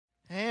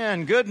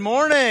Amen. Good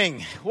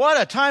morning.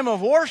 What a time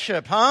of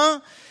worship,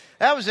 huh?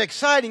 That was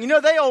exciting. You know,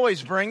 they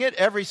always bring it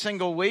every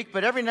single week,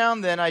 but every now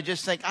and then I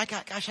just think,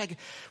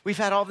 we've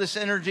had all this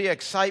energy,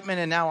 excitement,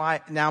 and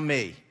now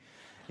me.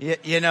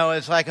 You know,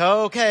 it's like,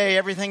 okay,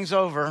 everything's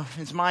over.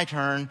 It's my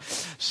turn.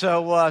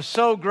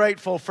 So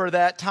grateful for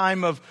that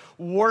time of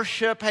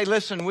worship. Hey,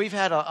 listen, we've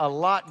had a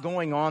lot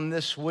going on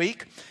this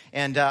week,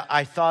 and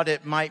I thought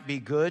it might be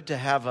good to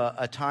have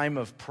a time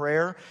of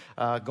prayer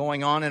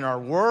going on in our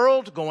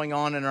world, going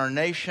on in our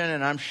nation,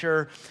 and I'm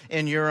sure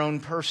in your own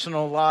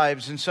personal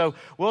lives. And so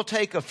we'll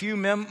take a few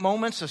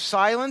moments of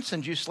silence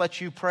and just let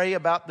you pray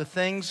about the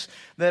things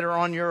that are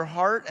on your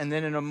heart, and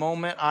then in a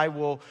moment I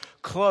will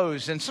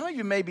close. And some of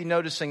you may be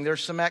noticing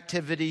there's some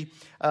activity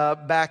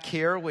back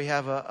here. We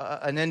have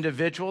an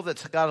individual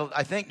that's got,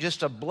 I think,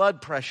 just a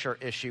blood pressure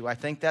issue. I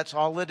think that's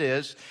all it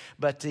is.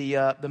 But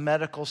the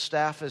medical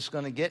staff is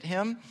going to get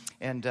him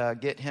and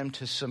get him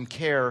to some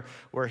care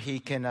where he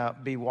can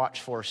be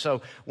watched for.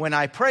 So when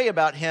I pray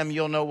about him,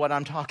 you'll know what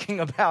I'm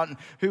talking about and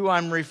who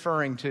I'm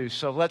referring to.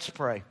 So let's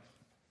pray.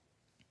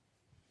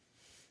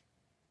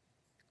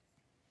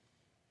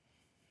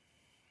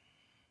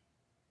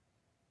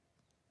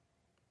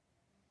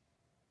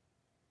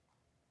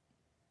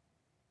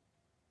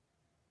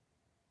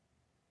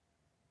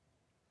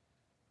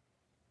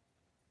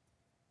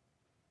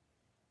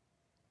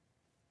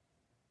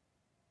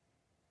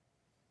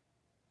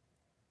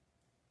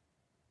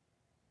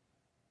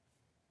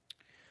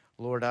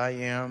 Lord,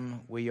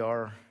 we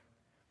are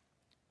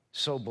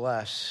so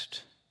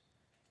blessed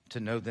to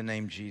know the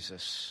name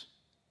Jesus,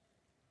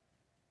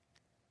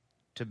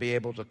 to be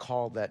able to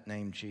call that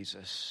name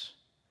Jesus.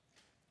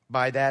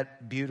 By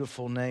that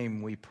beautiful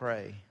name we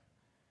pray.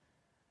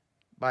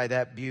 By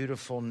that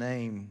beautiful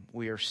name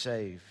we are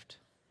saved.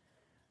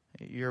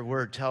 Your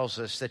word tells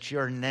us that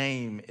your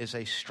name is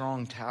a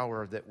strong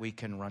tower that we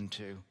can run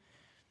to.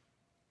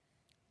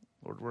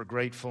 Lord, we're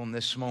grateful in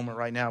this moment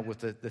right now with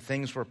the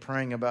things we're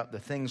praying about, the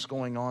things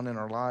going on in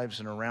our lives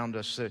and around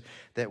us,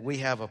 that we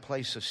have a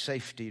place of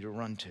safety to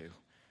run to,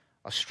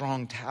 a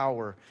strong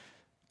tower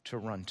to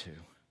run to.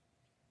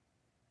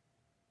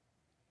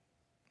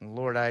 And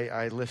Lord,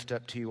 I lift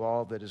up to you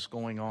all that is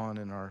going on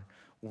in our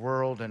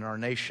world and our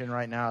nation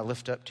right now. I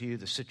lift up to you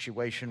the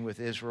situation with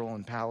Israel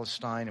and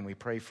Palestine, and we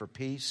pray for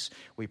peace.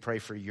 We pray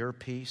for your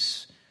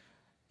peace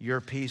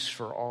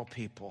for all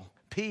people,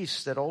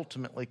 peace that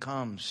ultimately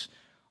comes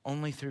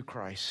only through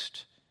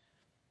Christ.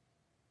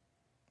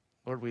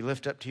 Lord, we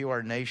lift up to you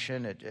our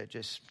nation. It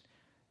just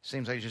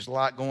seems like there's just a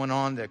lot going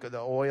on. The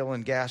oil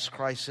and gas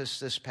crisis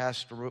this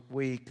past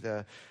week,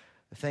 the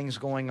things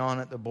going on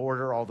at the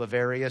border, all the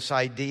various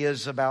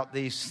ideas about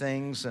these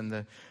things, and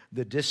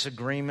the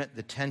disagreement,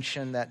 the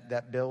tension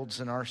that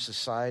builds in our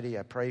society.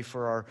 I pray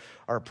for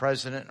our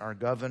president, our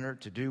governor,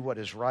 to do what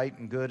is right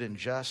and good and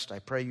just. I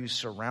pray you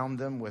surround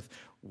them with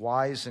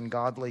wise and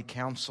godly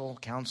counsel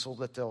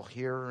that they'll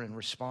hear and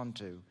respond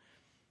to.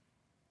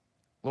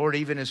 Lord,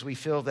 even as we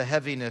feel the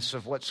heaviness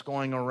of what's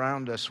going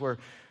around us, we're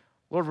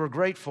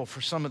grateful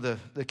for some of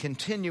the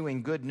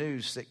continuing good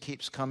news that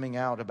keeps coming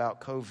out about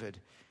COVID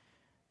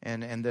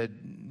and the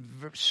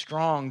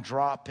strong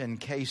drop in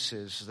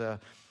cases,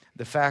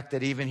 the fact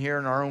that even here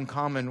in our own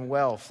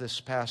Commonwealth this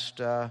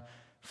past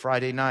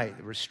Friday night,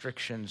 the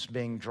restrictions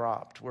being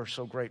dropped. We're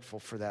so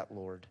grateful for that,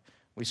 Lord.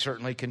 We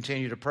certainly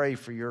continue to pray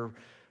for your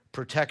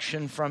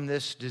protection from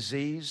this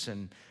disease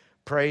and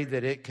pray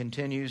that it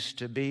continues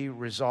to be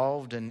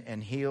resolved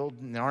and healed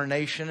in our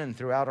nation and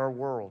throughout our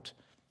world.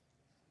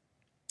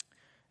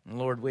 And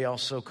Lord, we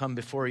also come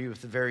before you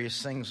with the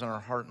various things in our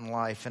heart and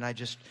life. And I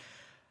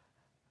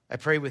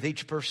pray with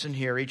each person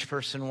here, each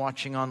person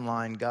watching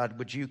online, God,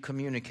 would you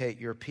communicate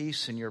your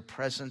peace and your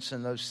presence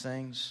in those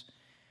things?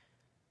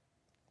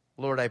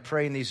 Lord, I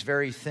pray in these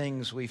very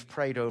things we've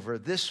prayed over,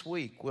 this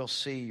week we'll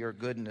see your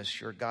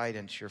goodness, your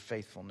guidance, your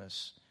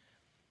faithfulness.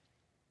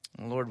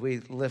 Lord,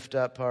 we lift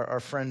up our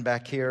friend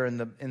back here in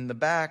the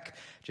back.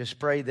 Just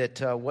pray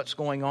that what's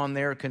going on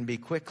there can be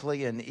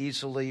quickly and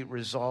easily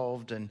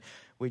resolved. And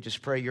we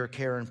just pray your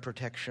care and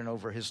protection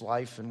over his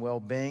life and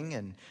well-being.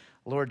 And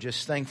Lord,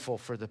 just thankful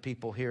for the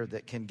people here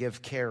that can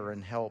give care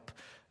and help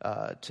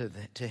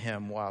to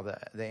him while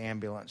the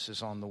ambulance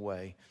is on the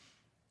way.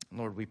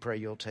 Lord, we pray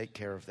you'll take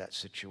care of that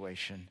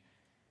situation.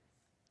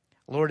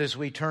 Lord, as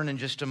we turn in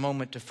just a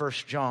moment to 1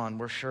 John,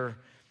 we're sure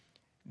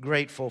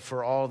grateful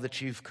for all that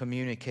you've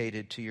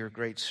communicated to your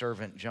great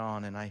servant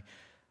John. And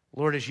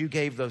Lord, as you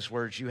gave those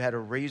words, you had a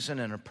reason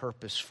and a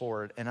purpose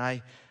for it. And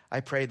I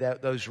pray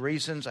that those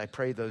reasons, I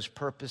pray those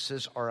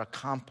purposes are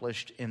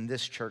accomplished in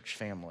this church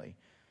family,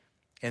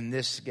 in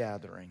this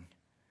gathering.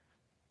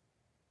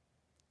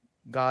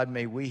 God,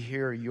 may we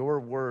hear your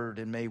word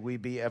and may we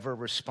be ever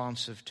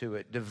responsive to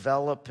it.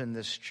 Develop in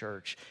this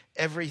church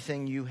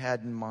everything you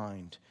had in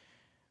mind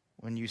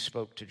when you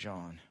spoke to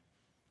John.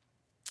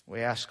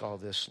 We ask all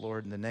this,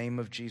 Lord, in the name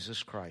of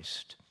Jesus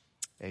Christ.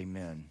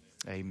 Amen.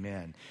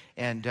 Amen.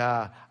 And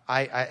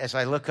as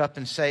I look up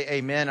and say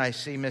amen, I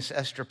see Miss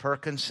Esther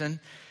Perkinson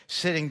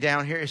sitting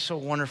down here. It's so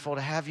wonderful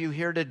to have you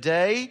here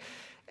today.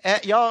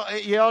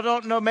 Y'all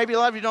don't know, maybe a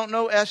lot of you don't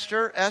know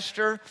Esther.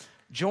 Esther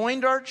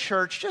joined our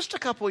church just a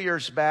couple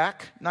years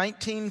back,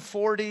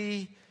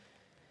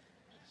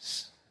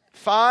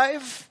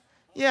 1945.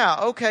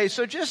 Yeah, okay,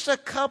 so just a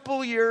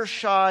couple years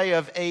shy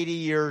of 80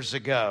 years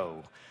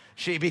ago,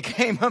 she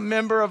became a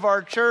member of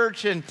our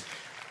church, and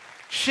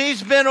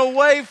she's been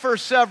away for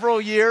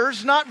several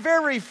years, not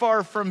very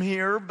far from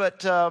here,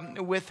 but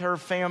with her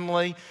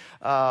family,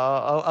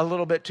 a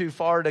little bit too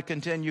far to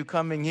continue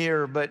coming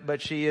here,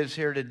 but she is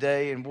here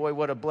today, and boy,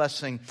 what a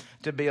blessing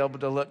to be able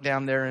to look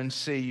down there and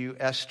see you,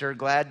 Esther.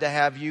 Glad to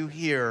have you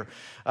here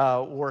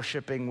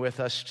worshiping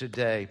with us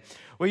today.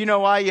 Well, you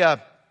know,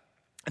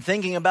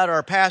 thinking about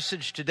our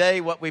passage today,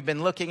 what we've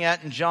been looking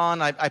at in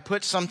John, I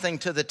put something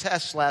to the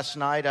test last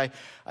night. I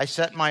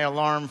set my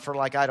alarm for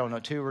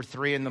 2 or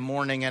 3 in the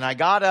morning, and I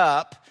got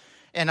up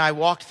and I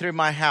walked through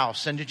my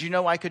house. And did you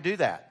know I could do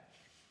that?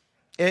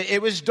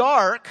 It was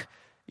dark,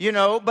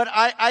 but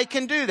I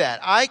can do that.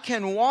 I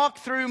can walk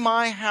through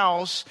my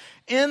house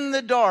in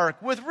the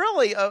dark with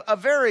really a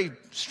very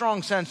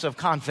strong sense of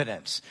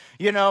confidence.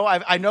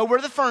 I know where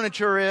the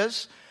furniture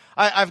is.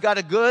 I've got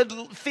a good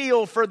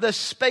feel for the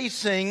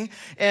spacing.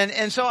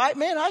 And so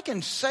I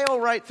can sail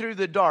right through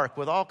the dark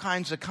with all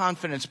kinds of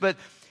confidence. But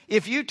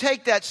if you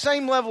take that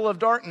same level of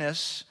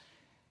darkness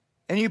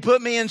and you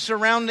put me in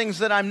surroundings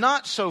that I'm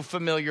not so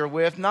familiar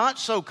with, not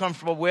so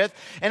comfortable with,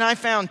 and I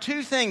found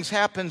 2 things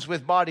happens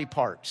with body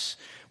parts.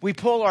 We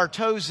pull our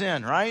toes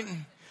in, right?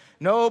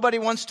 Nobody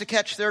wants to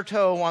catch their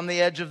toe on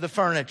the edge of the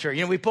furniture.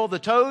 We pull the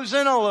toes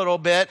in a little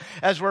bit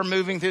as we're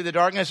moving through the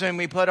darkness, and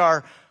we put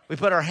our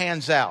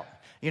hands out.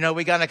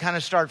 We got to kind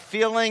of start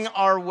feeling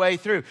our way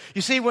through.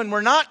 You see, when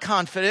we're not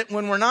confident,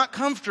 when we're not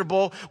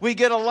comfortable, we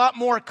get a lot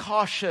more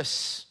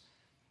cautious.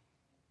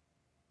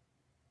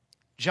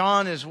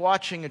 John is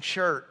watching a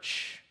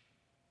church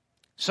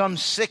some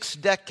 6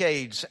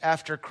 decades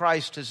after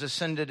Christ has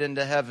ascended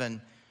into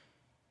heaven.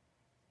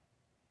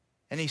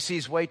 And he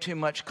sees way too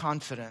much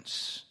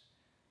confidence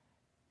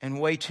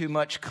and way too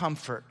much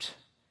comfort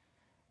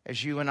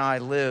as you and I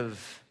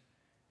live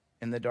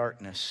in the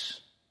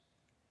darkness.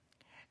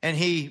 And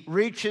he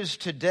reaches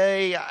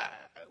today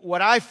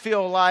what I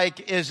feel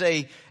like is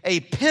a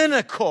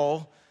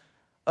pinnacle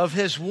of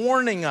his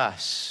warning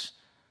us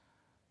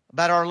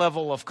about our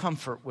level of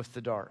comfort with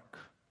the dark.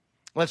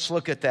 Let's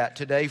look at that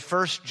today.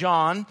 1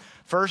 John,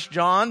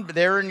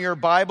 there in your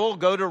Bible,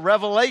 go to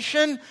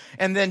Revelation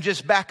and then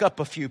just back up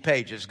a few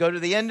pages. Go to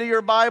the end of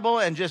your Bible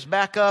and just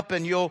back up,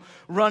 and you'll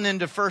run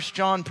into 1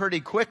 John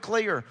pretty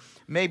quickly, or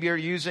maybe you're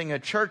using a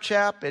church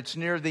app. It's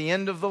near the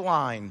end of the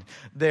line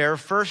there.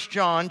 1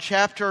 John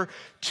chapter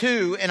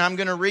 2, and I'm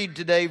going to read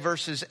today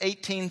verses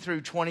 18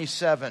 through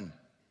 27.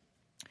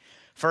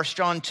 1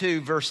 John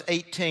 2, verse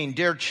 18.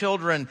 Dear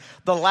children,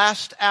 the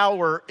last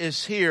hour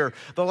is here.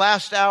 The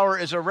last hour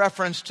is a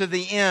reference to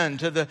the end,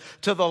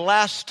 to the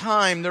last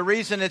time. The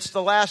reason it's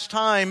the last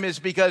time is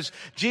because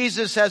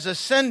Jesus has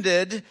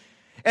ascended,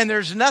 and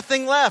there's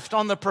nothing left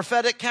on the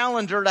prophetic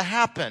calendar to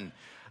happen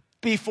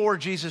before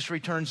Jesus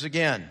returns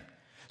again.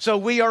 So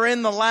we are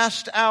in the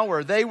last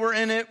hour. They were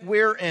in it,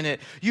 we're in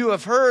it. You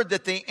have heard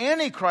that the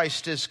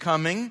Antichrist is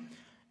coming,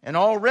 and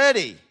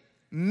already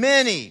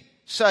many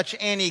such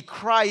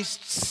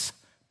antichrists,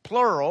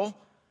 plural,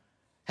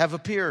 have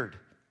appeared.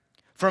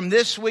 From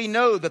this we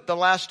know that the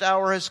last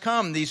hour has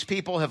come. These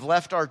people have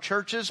left our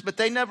churches, but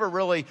they never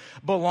really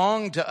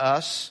belonged to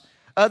us.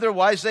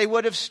 Otherwise, they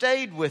would have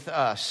stayed with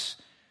us.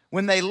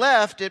 When they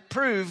left, it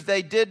proved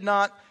they did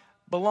not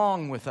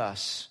belong with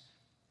us.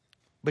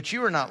 But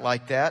you are not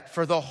like that,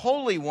 for the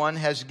Holy One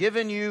has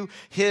given you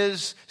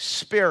His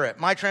Spirit.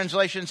 My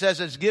translation says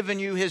it's given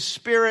you His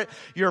Spirit.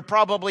 You're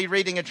probably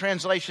reading a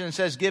translation that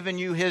says given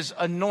you His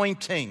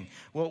anointing.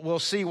 We'll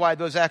see why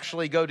those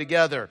actually go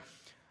together.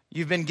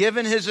 You've been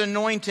given His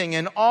anointing,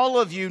 and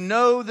all of you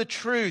know the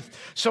truth.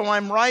 So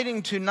I'm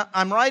writing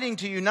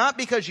to you not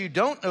because you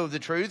don't know the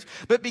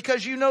truth, but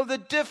because you know the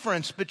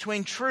difference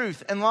between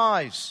truth and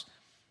lies.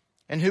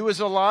 And who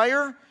is a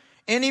liar?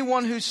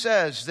 Anyone who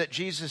says that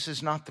Jesus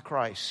is not the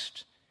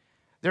Christ.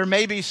 There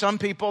may be some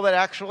people that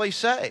actually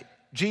say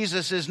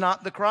Jesus is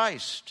not the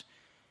Christ.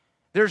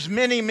 There's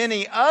many,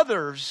 many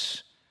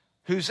others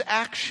whose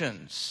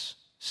actions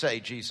say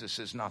Jesus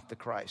is not the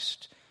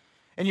Christ.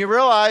 And you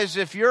realize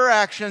if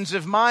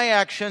my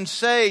actions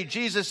say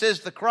Jesus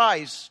is the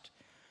Christ,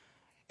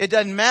 it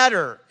doesn't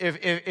matter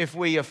if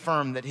we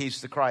affirm that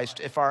He's the Christ,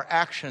 if our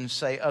actions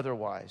say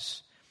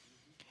otherwise.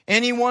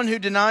 Anyone who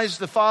denies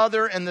the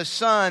Father and the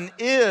Son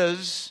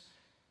is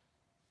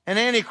an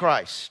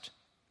Antichrist.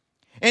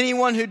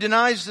 Anyone who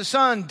denies the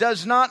Son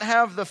does not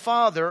have the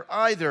Father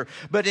either,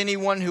 but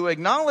anyone who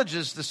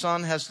acknowledges the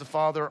Son has the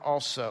Father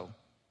also.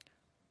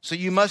 So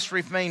you must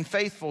remain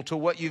faithful to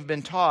what you've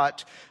been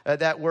taught.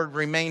 That word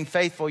remain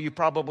faithful, you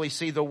probably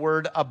see the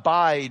word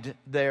abide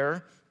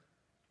there.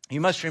 You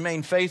must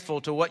remain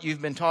faithful to what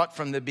you've been taught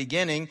from the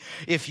beginning.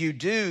 If you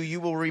do, you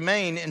will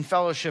remain in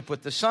fellowship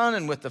with the Son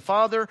and with the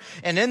Father.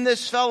 And in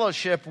this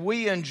fellowship,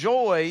 we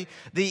enjoy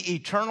the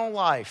eternal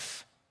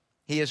life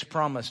He has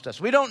promised us.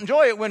 We don't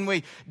enjoy it when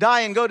we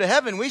die and go to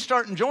heaven. We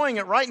start enjoying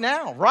it right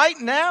now. Right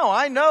now,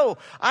 I know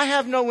I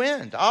have no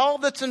end. All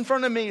that's in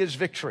front of me is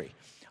victory.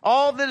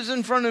 All that is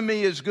in front of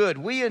me is good.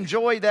 We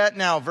enjoy that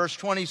now. Verse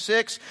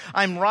 26,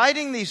 I'm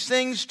writing these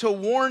things to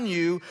warn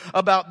you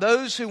about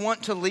those who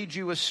want to lead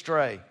you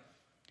astray.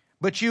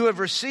 But you have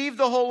received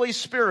the Holy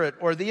Spirit,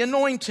 or the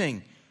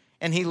anointing,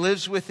 and He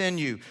lives within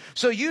you.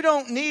 So you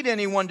don't need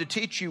anyone to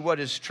teach you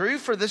what is true,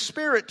 for the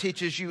Spirit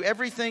teaches you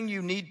everything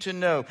you need to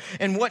know.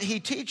 And what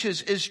He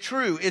teaches is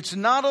true. It's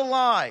not a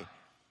lie.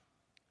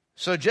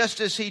 So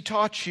just as He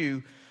taught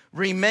you,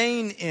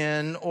 remain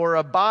in or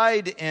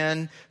abide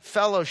in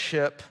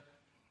fellowship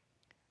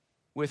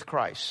with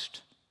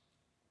Christ.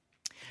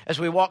 As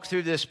we walk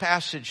through this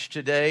passage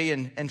today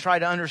and try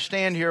to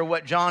understand here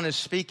what John is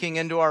speaking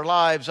into our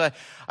lives,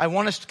 I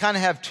want us to kind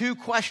of have two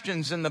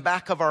questions in the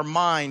back of our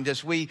mind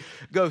as we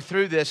go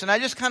through this. And I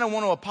just kind of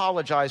want to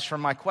apologize for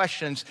my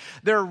questions.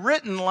 They're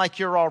written like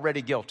you're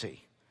already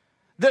guilty.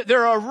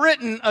 They're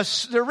written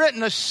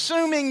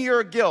assuming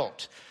your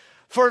guilt.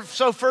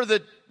 So for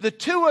the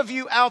two of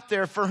you out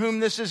there for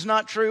whom this is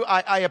not true,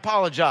 I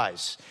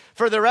apologize.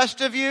 For the rest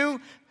of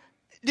you,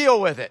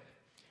 deal with it.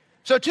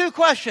 So two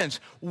questions.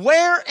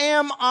 Where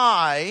am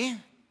I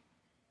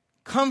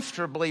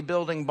comfortably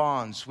building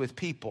bonds with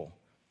people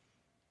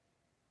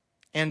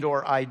and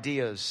or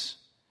ideas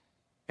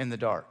in the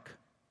dark?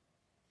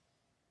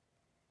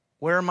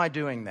 Where am I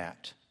doing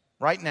that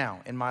right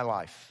now in my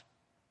life?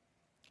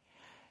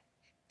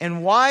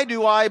 And why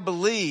do I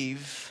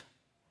believe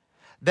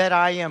that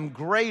I am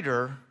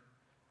greater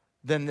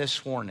than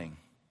this warning?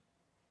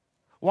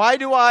 Why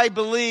do I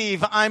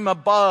believe I'm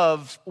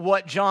above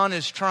what John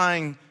is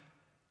trying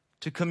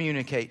to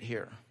communicate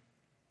here?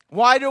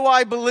 Why do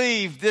I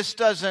believe this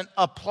doesn't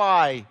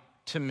apply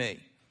to me?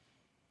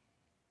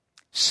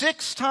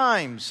 6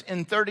 times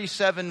in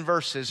 37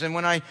 verses. And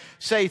when I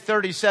say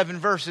 37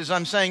 verses,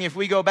 I'm saying if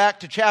we go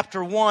back to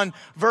chapter 1,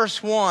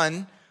 verse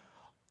 1,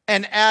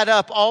 and add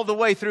up all the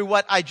way through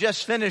what I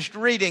just finished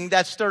reading,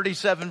 that's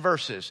 37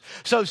 verses.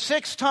 So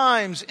 6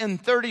 times in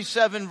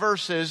 37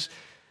 verses,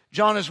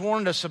 John has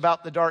warned us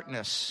about the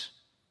darkness.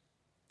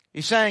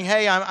 He's saying,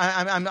 hey,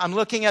 I'm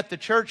looking at the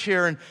church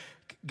here, and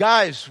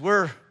guys,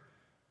 we're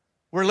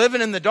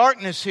living in the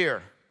darkness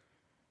here.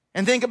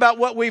 And think about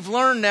what we've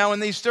learned now in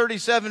these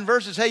 37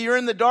 verses. Hey, you're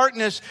in the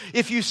darkness.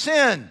 If you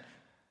sin,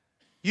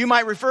 you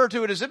might refer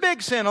to it as a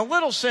big sin, a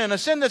little sin, a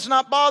sin that's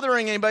not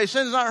bothering anybody, a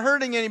sin that's not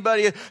hurting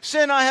anybody, a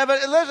sin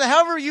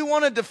however you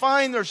want to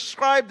define or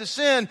describe the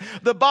sin,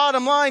 the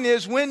bottom line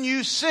is when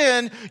you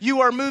sin,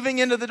 you are moving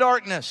into the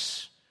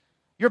darkness.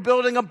 You're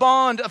building a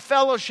bond, a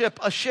fellowship,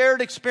 a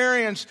shared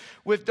experience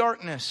with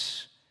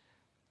darkness.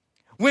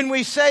 When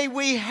we say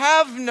we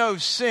have no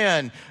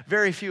sin,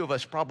 very few of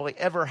us probably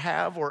ever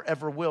have or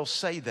ever will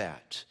say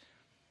that.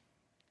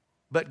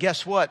 But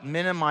guess what?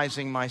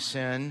 Minimizing my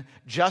sin,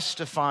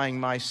 justifying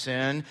my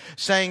sin,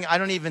 saying I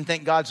don't even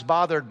think God's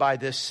bothered by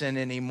this sin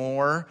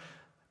anymore,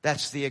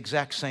 that's the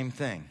exact same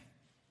thing.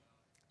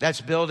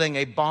 That's building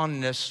a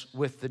bondness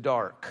with the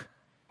dark.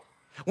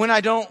 When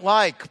I don't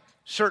like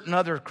certain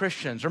other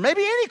Christians, or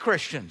maybe any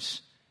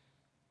Christians,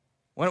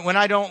 when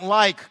I don't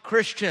like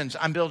Christians,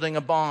 I'm building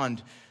a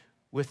bond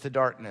with the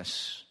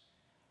darkness.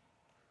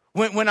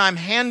 When I'm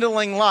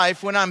handling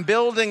life, when I'm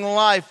building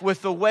life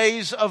with the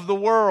ways of the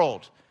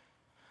world,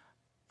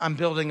 I'm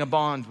building a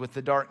bond with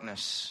the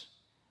darkness.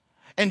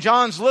 And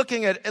John's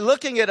looking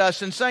at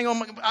us and saying,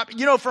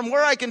 from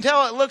where I can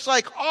tell, it looks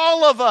like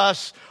all of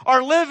us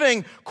are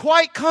living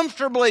quite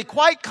comfortably,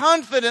 quite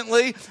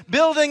confidently,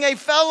 building a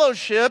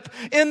fellowship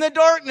in the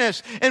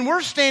darkness. And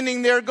we're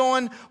standing there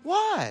going,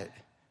 what?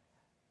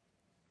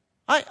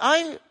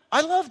 I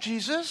love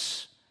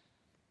Jesus.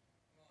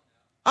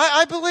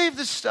 I believe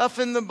this stuff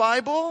in the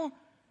Bible.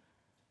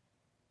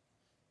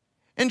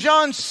 And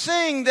John's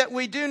saying that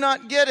we do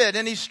not get it.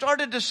 And he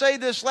started to say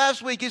this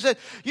last week. He said,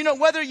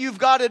 whether you've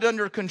got it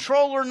under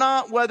control or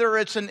not, whether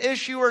it's an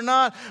issue or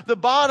not, the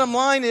bottom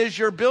line is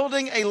you're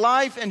building a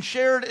life and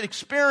shared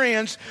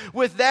experience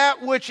with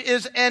that which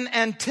is an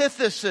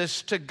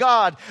antithesis to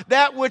God,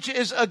 that which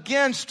is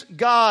against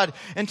God.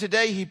 And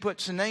today he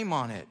puts a name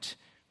on it.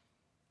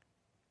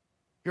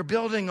 You're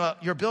building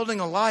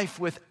a life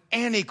with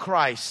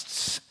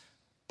antichrists,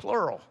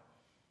 plural.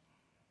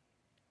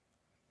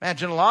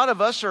 Imagine a lot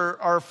of us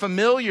are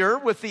familiar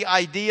with the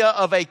idea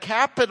of a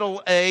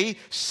capital A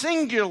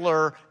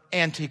singular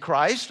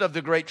antichrist of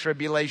the Great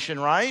Tribulation,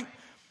 right?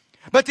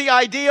 But the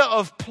idea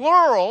of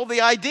plural,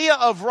 the idea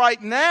of right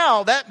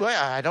now,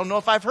 I don't know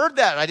if I've heard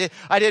that.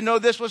 I didn't know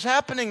this was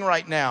happening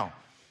right now.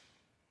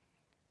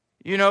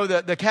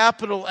 The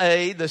capital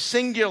A, the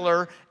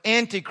singular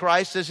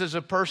antichrist, this is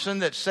a person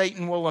that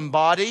Satan will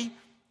embody.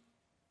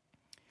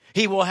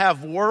 He will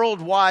have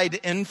worldwide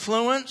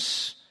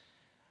influence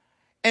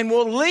and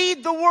will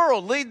lead the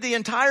world, lead the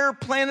entire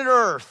planet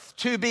Earth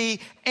to be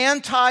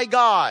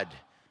anti-God,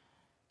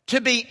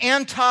 to be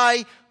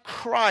anti-Christ.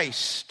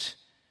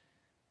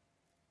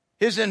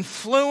 His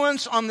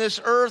influence on this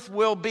earth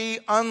will be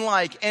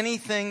unlike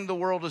anything the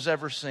world has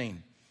ever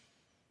seen.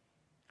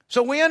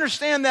 So we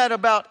understand that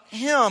about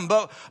him,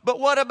 but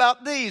what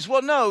about these?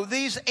 Well, no,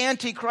 these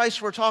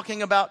antichrists we're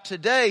talking about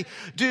today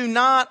they're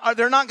not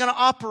going to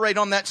operate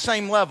on that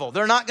same level.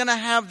 They're not going to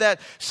have that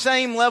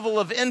same level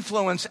of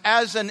influence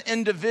as an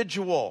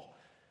individual.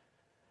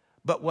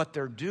 But what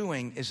they're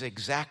doing is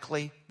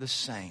exactly the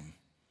same.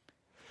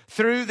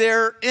 Through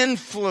their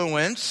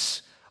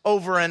influence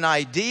over an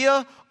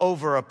idea,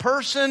 over a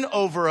person,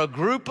 over a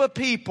group of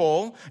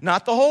people,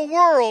 not the whole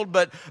world,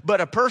 but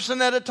a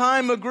person at a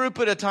time, a group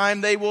at a time,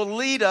 they will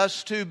lead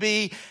us to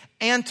be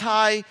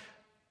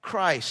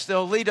anti-Christ.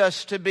 They'll lead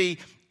us to be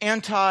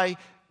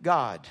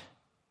anti-God.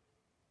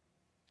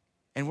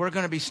 And we're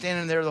going to be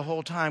standing there the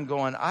whole time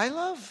going, I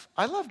love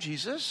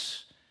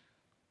Jesus.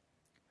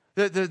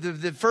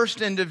 The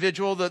first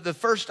individual, the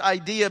first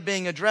idea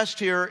being addressed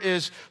here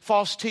is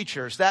false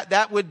teachers.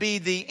 That would be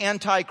the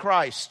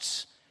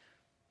antichrists.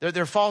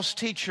 They're false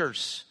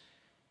teachers.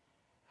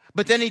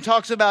 But then he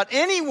talks about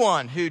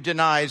anyone who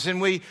denies.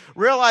 And we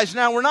realize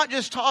now we're not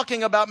just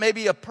talking about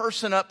maybe a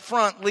person up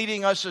front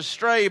leading us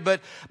astray,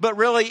 but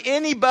really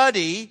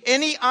anybody,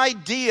 any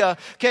idea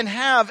can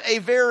have a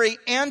very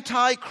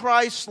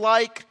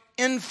antichrist-like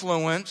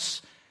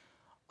influence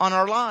on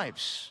our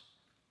lives.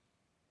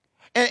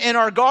 And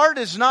our guard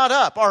is not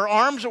up. Our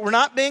arms, we're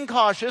not being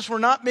cautious. We're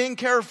not being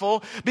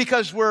careful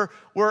because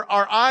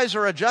our eyes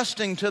are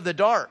adjusting to the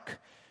dark.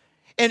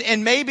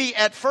 And maybe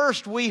at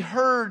first we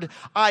heard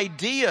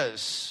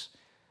ideas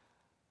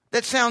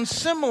that sound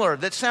similar,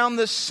 that sound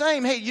the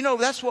same. Hey,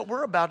 that's what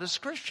we're about as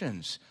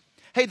Christians.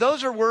 Hey,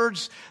 those are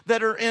words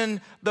that are in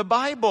the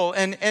Bible.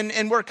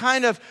 And we're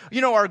kind of,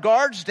 our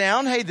guard's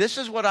down. Hey, this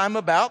is what I'm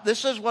about.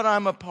 This is what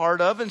I'm a part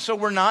of. And so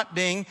we're not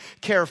being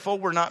careful.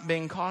 We're not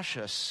being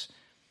cautious.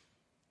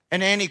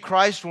 And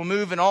Antichrist will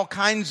move in all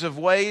kinds of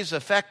ways,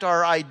 affect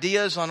our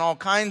ideas on all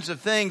kinds of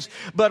things.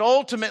 But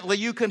ultimately,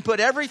 you can put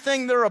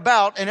everything they're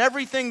about and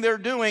everything they're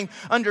doing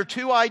under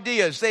two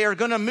ideas. They are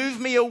going to move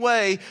me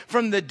away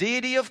from the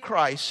deity of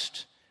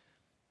Christ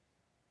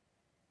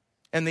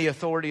and the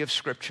authority of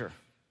Scripture.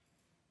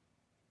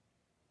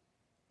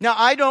 Now,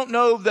 I don't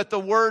know that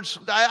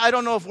I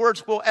don't know if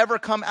words will ever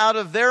come out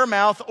of their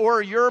mouth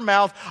or your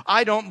mouth.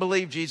 I don't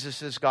believe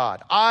Jesus is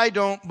God. I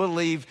don't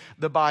believe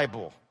the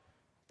Bible.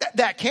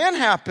 That can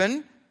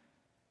happen,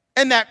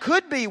 and that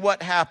could be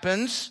what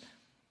happens,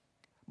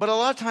 but a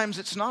lot of times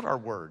it's not our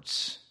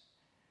words.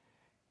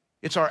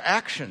 It's our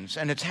actions,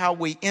 and it's how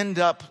we end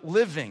up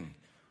living.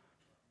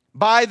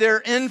 By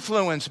their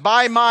influence,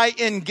 by my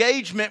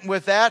engagement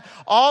with that,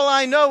 all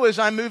I know is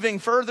I'm moving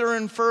further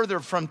and further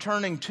from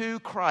turning to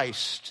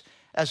Christ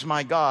as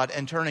my God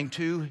and turning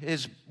to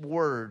His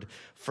Word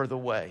for the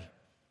way.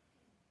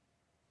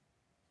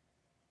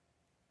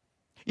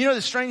 The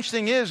strange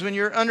thing is when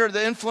you're under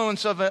the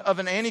influence of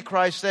an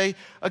antichrist, they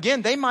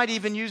might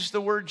even use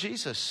the word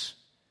Jesus.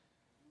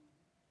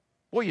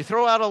 Well, you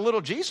throw out a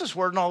little Jesus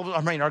word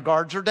and our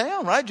guards are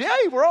down, right?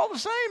 Hey, we're all the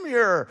same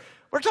here.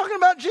 We're talking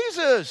about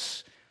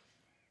Jesus.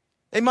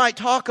 They might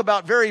talk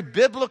about very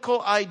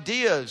biblical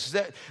ideas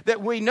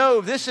that we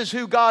know this is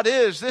who God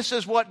is. This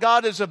is what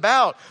God is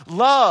about.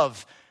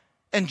 Love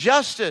and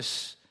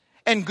justice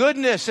and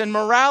goodness and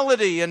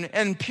morality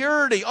and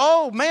purity.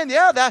 Oh man,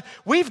 that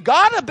we've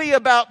got to be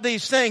about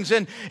these things,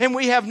 and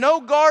we have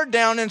no guard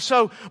down, and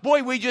so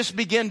we just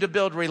begin to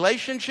build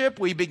relationship.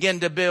 We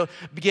begin to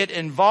get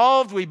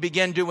involved. We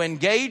begin to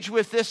engage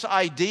with this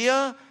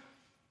idea,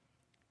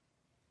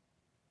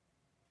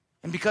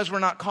 and because we're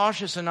not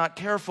cautious and not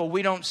careful,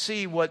 we don't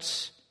see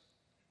what's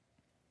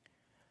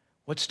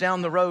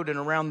down the road and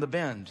around the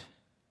bend.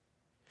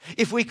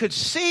 If we could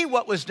see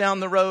what was down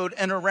the road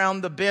and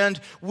around the bend,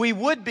 we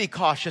would be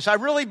cautious. I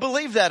really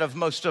believe that of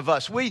most of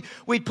us. We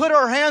put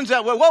our hands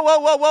out,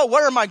 whoa,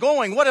 where am I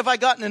going? What have I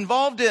gotten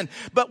involved in?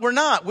 But we're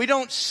not. We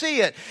don't see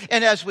it.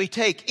 And as we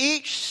take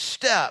each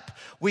step,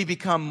 we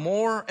become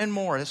more and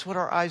more. That's what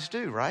our eyes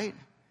do, right?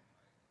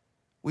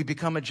 We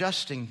become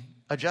adjusted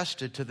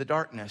to the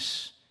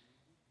darkness.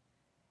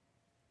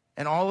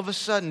 And all of a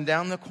sudden,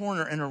 down the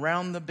corner and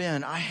around the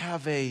bend, I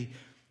have a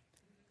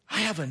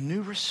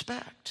new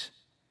respect.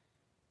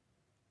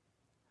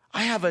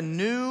 I have a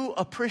new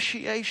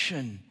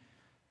appreciation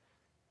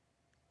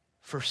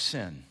for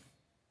sin.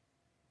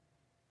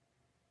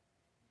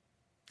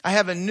 I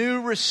have a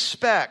new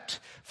respect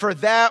for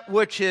that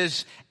which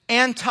is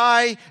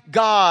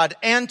anti-God,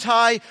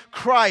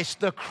 anti-Christ,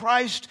 the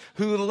Christ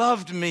who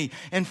loved me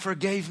and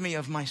forgave me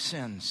of my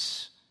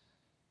sins.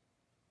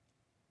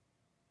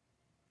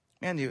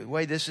 Man, the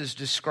way this is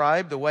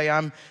described, the way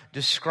I'm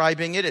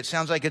describing it, it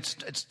sounds like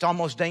it's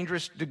almost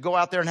dangerous to go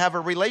out there and have a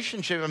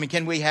relationship.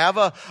 Can we have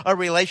a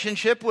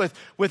relationship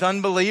with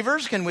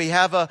unbelievers? Can we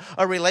have a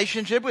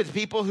relationship with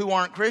people who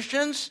aren't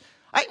Christians?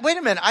 Wait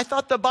a minute, I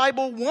thought the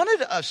Bible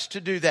wanted us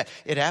to do that.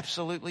 It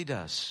absolutely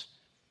does.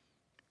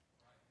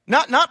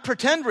 Not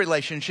pretend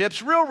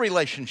relationships, real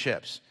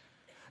relationships.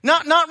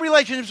 Not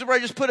relationships where I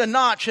just put a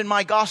notch in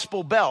my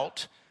gospel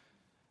belt.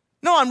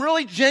 No, I'm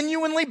really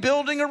genuinely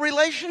building a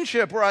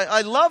relationship where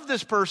I love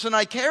this person,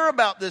 I care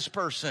about this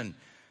person.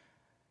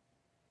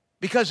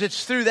 Because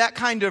it's through that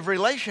kind of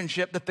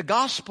relationship that the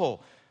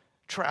gospel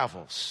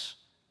travels.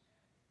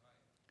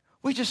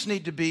 We just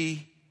need to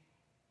be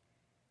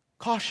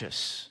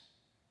cautious.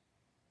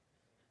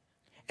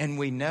 And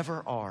we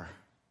never are.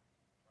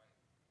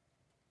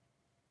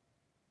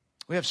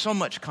 We have so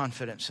much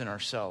confidence in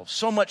ourselves,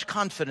 so much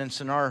confidence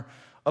in our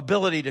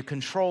ability to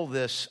control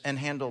this and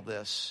handle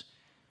this.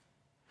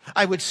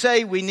 I would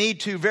say we need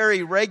to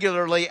very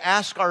regularly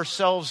ask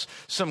ourselves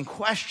some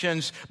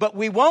questions, but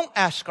we won't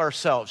ask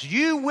ourselves.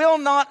 You will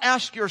not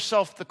ask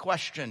yourself the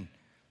question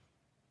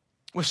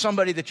with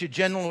somebody that you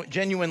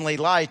genuinely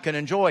like and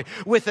enjoy,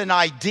 with an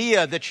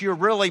idea that you're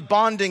really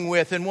bonding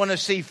with and want to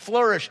see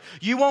flourish.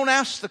 You won't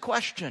ask the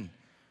question.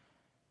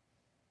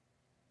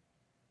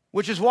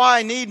 Which is why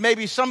I need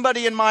maybe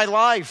somebody in my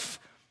life,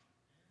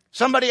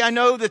 somebody I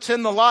know that's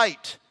in the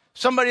light,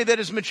 somebody that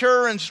is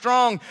mature and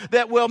strong,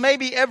 that will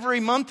maybe every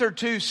month or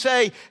two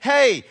say,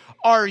 hey,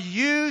 are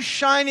you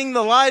shining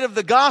the light of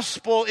the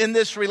gospel in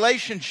this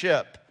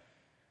relationship?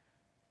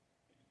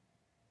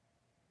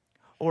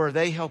 Or are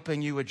they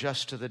helping you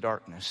adjust to the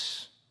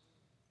darkness?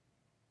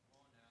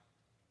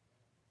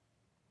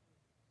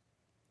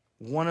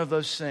 One of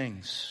those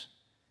things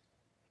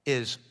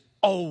is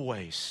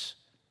always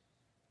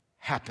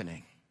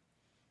happening.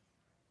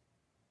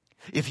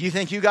 If you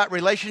think you got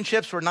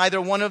relationships where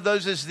neither one of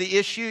those is the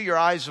issue, your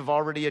eyes have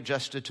already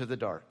adjusted to the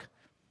dark.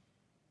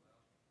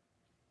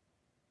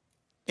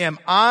 Am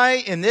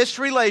I in this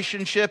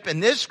relationship, in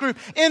this group,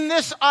 in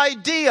this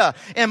idea,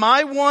 am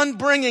I one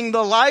bringing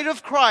the light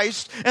of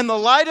Christ and the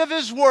light of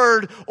His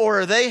Word,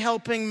 or are they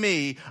helping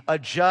me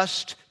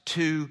adjust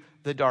to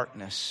the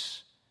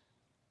darkness?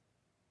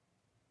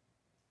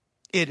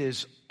 It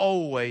is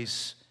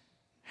always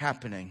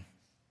happening.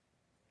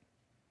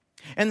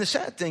 And the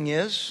sad thing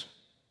is,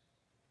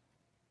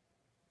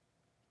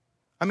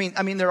 I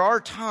mean, there are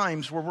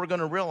times where we're going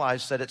to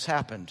realize that it's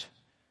happened.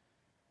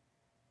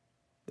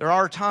 There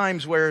are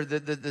times where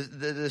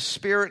the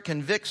Spirit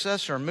convicts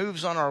us or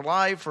moves on our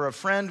life, or a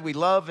friend we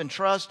love and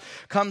trust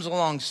comes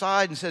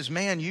alongside and says,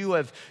 man, you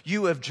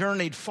have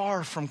journeyed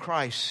far from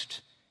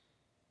Christ.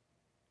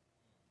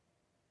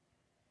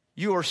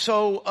 You are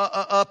so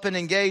up and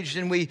engaged,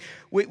 and we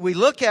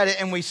look at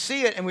it and we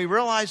see it and we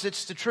realize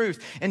it's the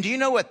truth. And do you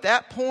know, at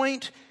that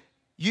point,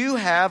 we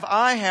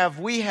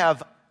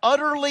have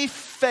utterly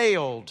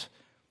failed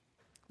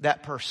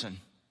that person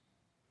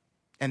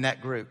and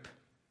that group.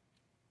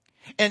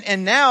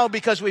 And now,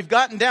 because we've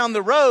gotten down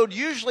the road,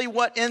 usually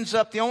what ends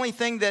up, the only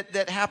thing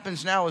that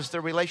happens now is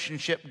the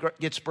relationship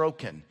gets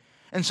broken.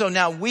 And so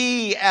now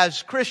we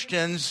as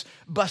Christians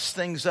bust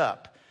things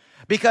up.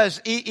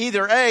 Because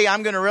either A,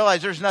 I'm going to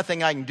realize there's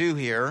nothing I can do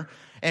here,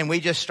 and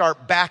we just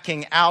start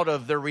backing out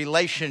of the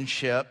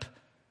relationship.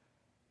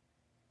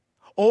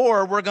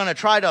 Or we're going to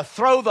try to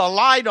throw the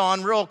light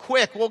on real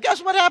quick. Well,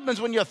 guess what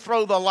happens when you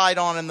throw the light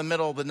on in the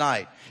middle of the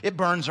night? It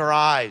burns our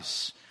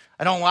eyes.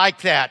 I don't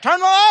like that. Turn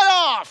the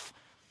light off.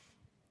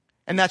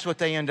 And that's what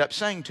they end up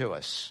saying to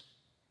us.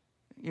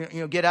 You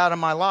know, get out of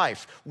my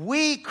life.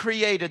 We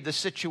created the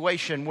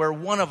situation where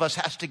one of us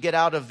has to get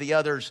out of the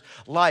other's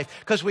life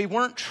because we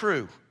weren't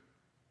true.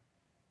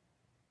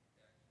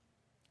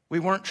 We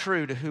weren't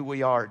true to who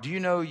we are. Do you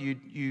know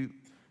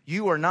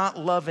you are not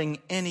loving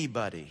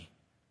anybody,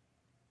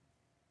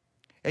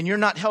 and you're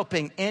not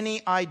helping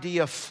any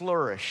idea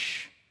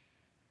flourish,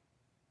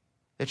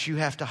 that you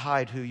have to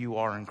hide who you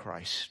are in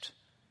Christ.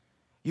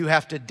 You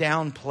have to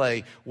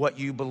downplay what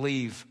you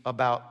believe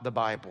about the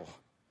Bible.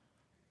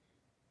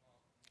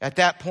 At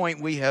that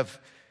point, we've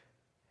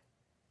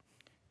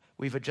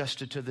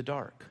adjusted to the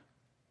dark.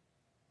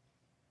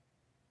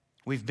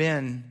 We've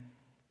been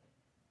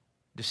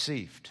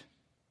deceived.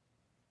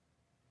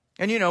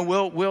 And you know,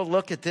 we'll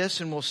look at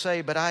this and we'll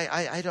say, but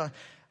I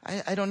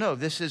don't know.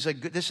 This is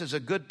a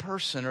good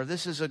person, or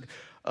this is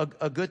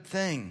a good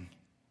thing.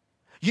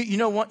 You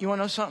know what? You want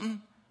to know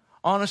something?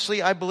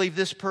 Honestly, I believe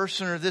this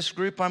person or this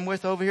group I'm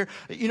with over here,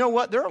 you know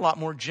what? They're a lot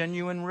more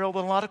genuine, real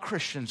than a lot of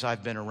Christians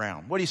I've been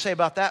around. What do you say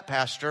about that,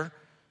 Pastor?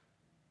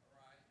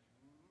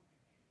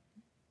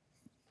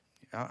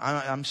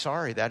 I'm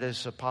sorry. That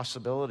is a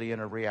possibility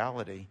and a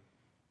reality.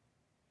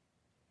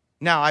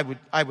 Now,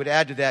 I would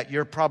add to that,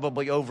 you're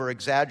probably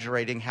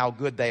over-exaggerating how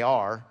good they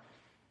are,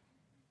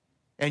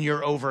 and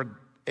you're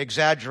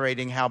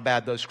over-exaggerating how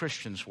bad those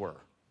Christians were.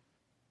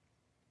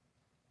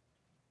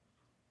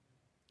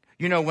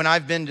 You know, when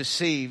I've been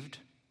deceived,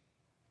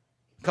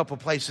 a couple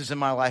places in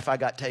my life I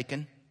got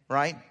taken,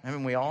 right?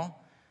 Haven't we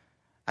all?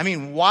 I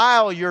mean,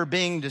 while you're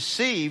being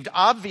deceived,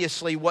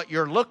 obviously what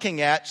you're looking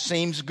at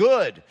seems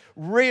good,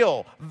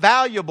 real,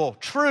 valuable,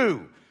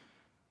 true.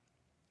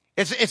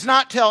 It's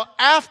not till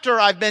after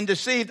I've been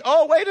deceived,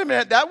 oh, wait a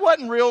minute, that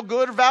wasn't real,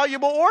 good,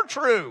 valuable, or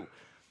true.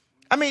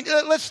 I mean,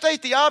 let's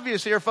state the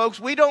obvious here,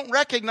 folks. We don't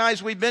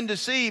recognize we've been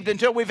deceived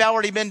until we've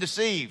already been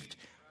deceived.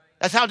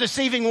 That's how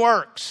deceiving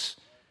works.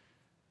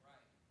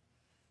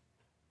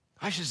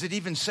 Gosh, is it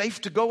even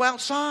safe to go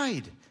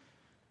outside?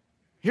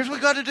 Here's what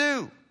we got to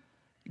do.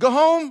 Go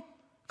home,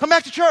 come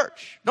back to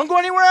church. Don't go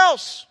anywhere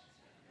else.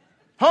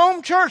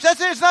 Home church.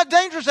 That's it. It's not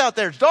dangerous out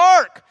there. It's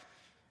dark.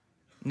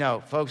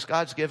 No, folks,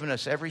 God's given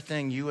us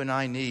everything you and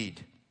I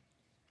need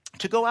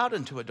to go out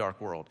into a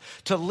dark world,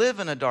 to live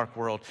in a dark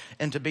world,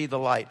 and to be the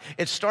light.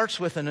 It starts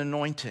with an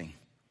anointing.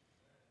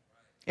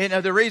 You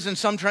know, the reason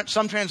some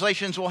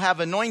translations will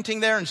have anointing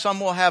there and some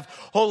will have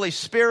Holy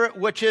Spirit,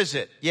 which is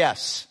it?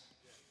 Yes.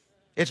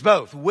 It's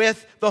both.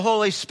 With the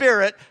Holy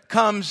Spirit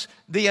comes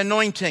the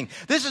anointing.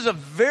 This is a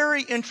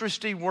very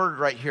interesting word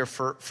right here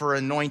for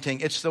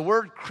anointing. It's the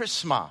word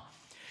chrisma.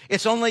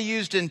 It's only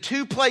used in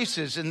 2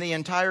 places in the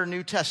entire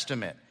New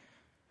Testament.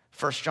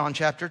 1 John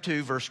chapter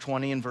 2, verse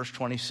 20 and verse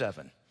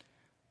 27.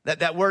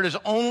 That word is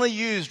only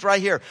used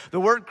right here. The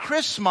word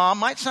chrisma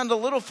might sound a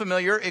little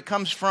familiar. It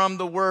comes from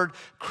the word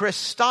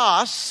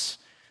Christos,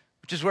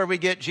 which is where we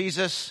get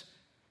Jesus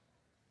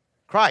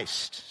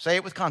Christ. Say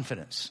it with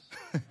confidence.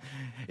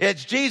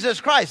 It's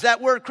Jesus Christ.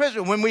 That word Christ.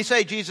 When we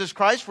say Jesus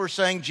Christ, we're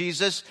saying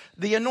Jesus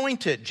the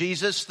anointed,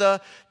 Jesus the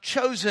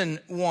chosen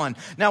one.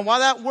 Now, while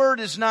that word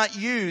is not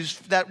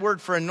used, that word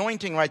for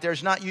anointing right there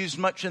is not used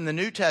much in the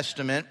New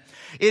Testament,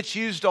 it's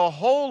used a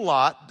whole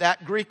lot,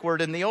 that Greek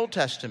word, in the Old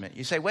Testament.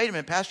 You say, wait a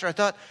minute, Pastor, I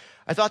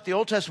thought the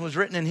Old Testament was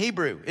written in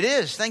Hebrew. It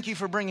is. Thank you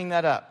for bringing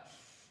that up.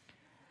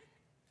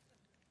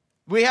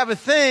 We have a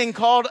thing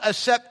called a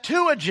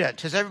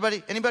Septuagint. Has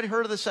anybody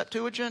heard of the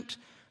Septuagint?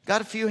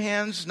 Got a few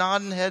hands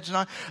nodding, heads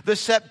nodding. The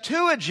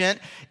Septuagint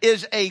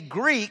is a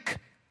Greek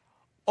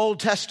Old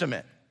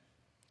Testament.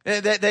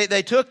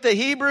 They took the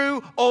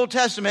Hebrew Old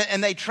Testament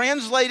and they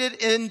translated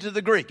into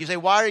the Greek. You say,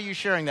 why are you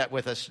sharing that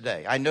with us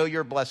today? I know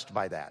you're blessed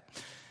by that.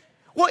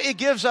 Well, it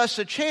gives us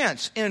a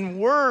chance in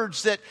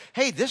words that,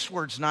 hey, this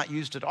word's not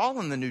used at all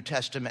in the New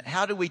Testament.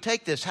 How do we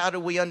take this? How do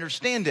we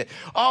understand it?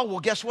 Oh, well,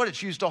 guess what?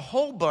 It's used a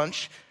whole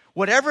bunch.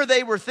 Whatever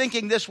they were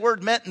thinking this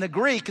word meant in the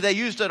Greek, they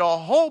used it a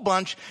whole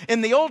bunch in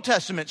the Old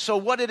Testament. So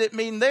what did it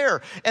mean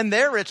there? And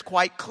there it's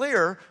quite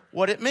clear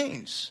what it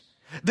means.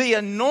 The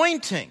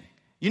anointing.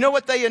 You know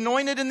what they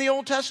anointed in the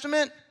Old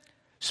Testament?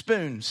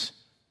 Spoons.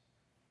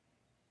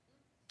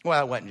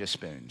 Well, it wasn't just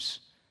spoons.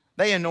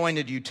 They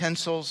anointed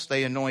utensils,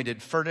 they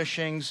anointed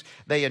furnishings,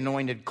 they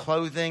anointed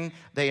clothing,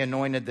 they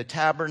anointed the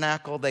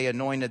tabernacle, they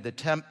anointed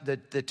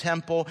the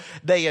temple.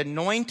 They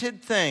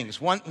anointed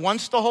things.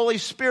 Once the Holy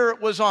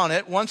Spirit was on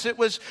it, once it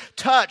was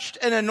touched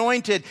and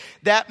anointed,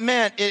 that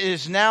meant it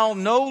is now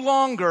no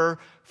longer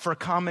for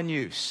common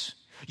use.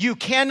 You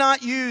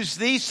cannot use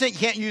these things.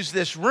 You can't use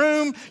this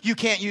room. You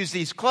can't use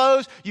these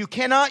clothes. You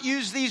cannot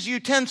use these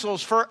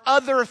utensils for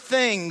other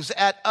things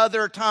at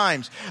other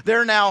times.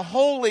 They're now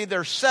holy.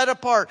 They're set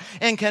apart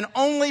and can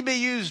only be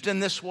used in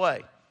this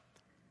way.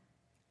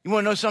 You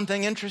want to know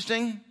something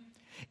interesting?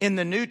 In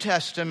the New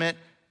Testament,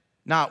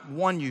 not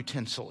one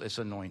utensil is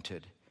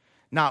anointed.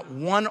 Not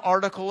one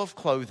article of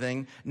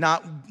clothing.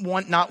 Not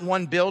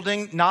one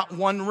building. Not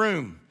one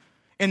room.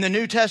 In the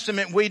New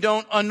Testament, we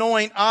don't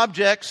anoint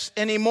objects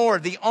anymore.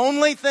 The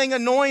only thing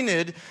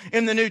anointed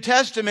in the New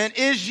Testament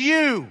is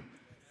you.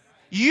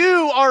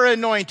 You are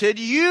anointed.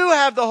 You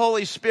have the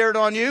Holy Spirit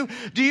on you.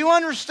 Do you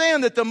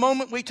understand that the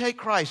moment we take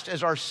Christ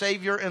as our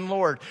Savior and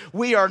Lord,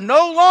 we are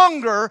no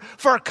longer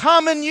for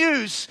common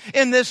use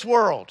in this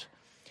world?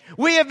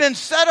 We have been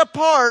set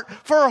apart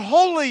for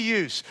holy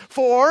use,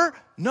 for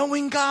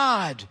knowing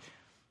God,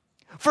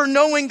 for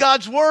knowing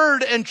God's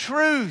Word and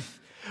truth,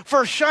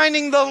 for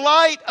shining the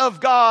light of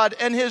God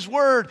and His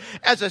Word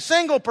as a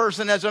single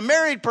person, as a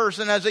married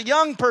person, as a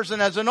young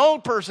person, as an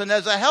old person,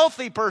 as a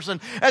healthy person,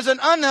 as an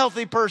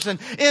unhealthy person,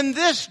 in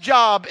this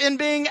job, in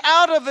being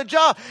out of a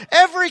job.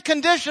 Every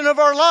condition of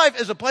our life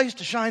is a place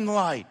to shine the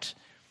light.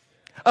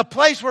 A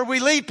place where we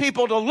lead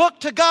people to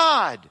look to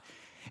God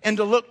and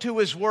to look to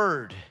His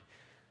Word.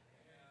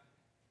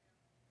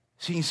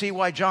 So you can see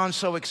why John's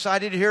so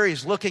excited here.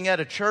 He's looking at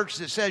a church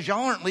that says,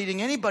 y'all aren't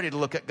leading anybody to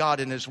look at God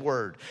in His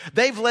Word.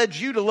 They've led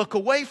you to look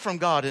away from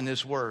God in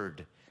His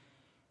Word.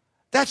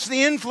 That's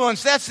the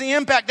influence, that's the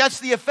impact,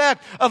 that's the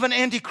effect of an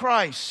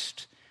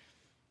antichrist.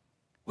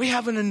 We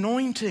have an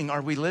anointing.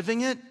 Are we living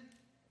it?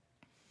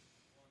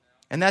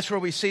 And that's where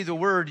we see the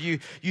word, you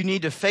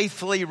need to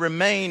faithfully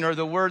remain, or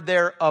the word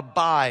there,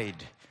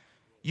 abide.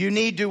 You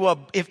need to,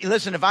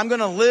 if I'm going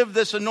to live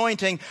this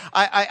anointing,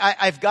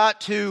 I've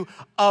got to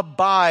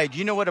abide.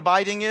 You know what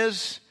abiding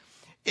is?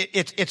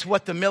 It's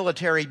what the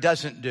military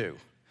doesn't do.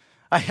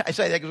 I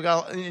say that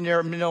because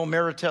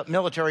we've got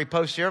military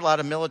posts here, a lot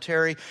of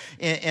military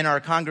in our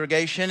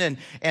congregation,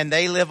 and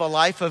they live a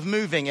life of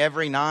moving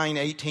every 9,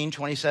 18,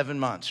 27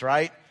 months,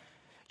 right?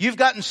 You've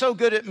gotten so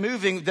good at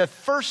moving, the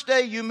first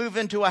day you move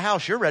into a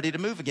house, you're ready to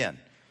move again.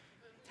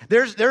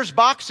 There's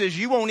boxes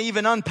you won't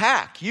even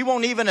unpack. You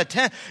won't even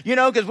attend,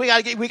 because we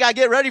gotta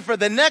get ready for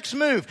the next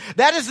move.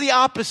 That is the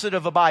opposite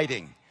of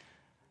abiding.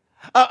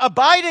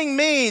 Abiding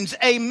means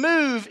a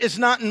move is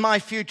not in my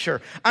future.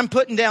 I'm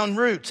putting down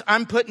roots.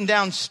 I'm putting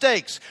down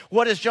stakes.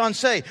 What does John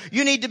say?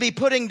 You need to be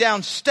putting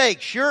down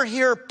stakes. You're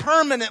here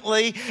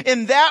permanently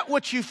in that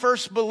which you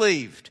first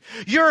believed.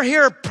 You're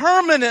here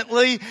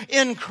permanently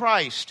in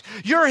Christ.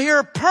 You're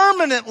here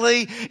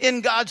permanently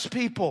in God's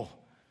people.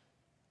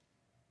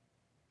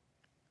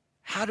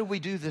 how do we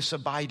do this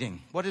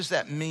abiding? What does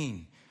that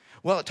mean?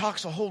 Well, it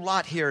talks a whole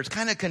lot here. It's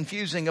kind of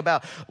confusing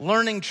about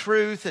learning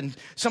truth, and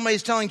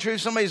somebody's telling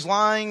truth, somebody's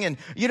lying, and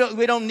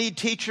we don't need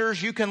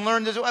teachers. You can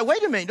learn this.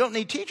 Wait a minute, you don't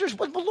need teachers?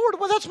 But Lord,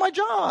 well, that's my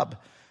job.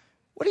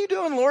 What are you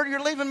doing, Lord? You're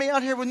leaving me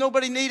out here with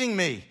nobody needing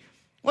me.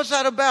 What's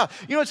that about?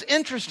 It's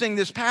interesting,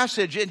 this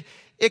passage.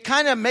 It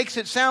kind of makes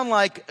it sound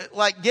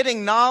like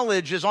getting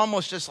knowledge is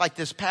almost just like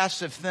this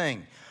passive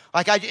thing.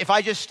 If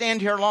I just stand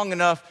here long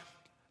enough,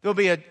 there'll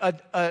be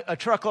a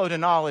truckload of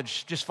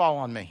knowledge just fall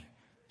on me.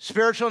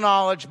 Spiritual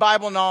knowledge,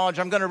 Bible knowledge,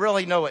 I'm going to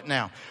really know it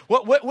now.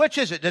 Which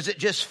is it? Does it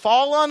just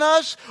fall on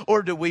us,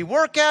 or do we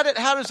work at it?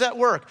 How does that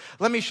work?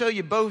 Let me show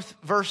you both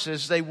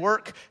verses. They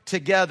work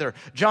together.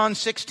 John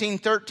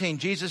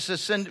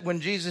 16:13,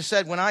 when Jesus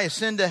said, when I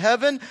ascend to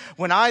heaven,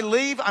 when I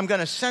leave, I'm going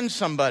to send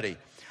somebody.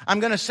 I'm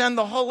going to send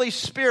the Holy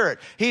Spirit.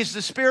 He's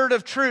the Spirit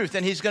of truth,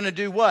 and He's going to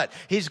do what?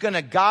 He's going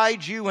to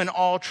guide you in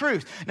all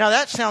truth. Now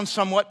that sounds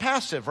somewhat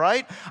passive,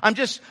 right? I'm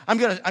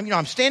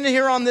standing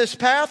here on this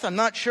path. I'm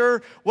not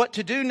sure what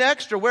to do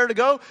next or where to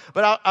go,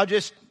 but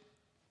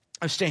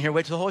I'm staying here,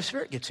 wait till the Holy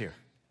Spirit gets here.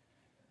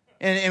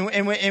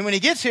 And when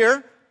He gets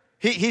here,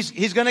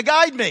 He's going to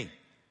guide me.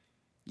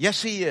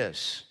 Yes, He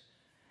is.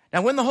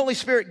 Now when the Holy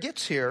Spirit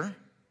gets here,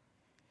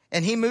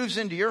 and He moves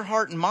into your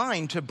heart and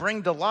mind to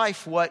bring to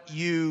life what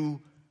you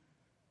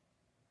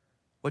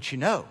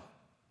know.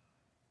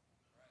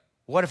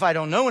 What if I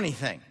don't know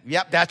anything?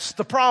 Yep, that's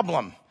the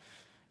problem.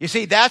 You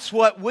see, that's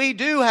what we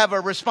do have a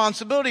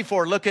responsibility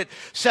for. Look at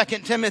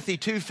 2 Timothy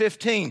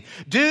 2:15.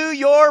 Do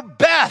your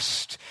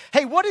best.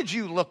 Hey, what did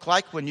you look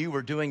like when you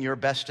were doing your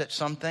best at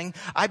something?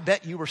 I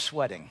bet you were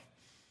sweating.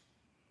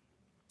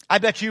 I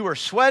bet you were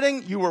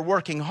sweating. You were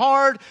working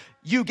hard.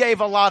 You gave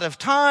a lot of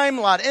time,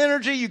 a lot of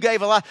energy. You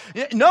gave a lot.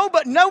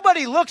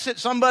 Nobody looks at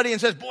somebody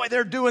and says, boy,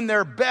 they're doing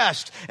their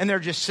best, and they're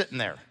just sitting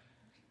there.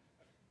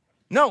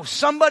 No,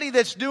 somebody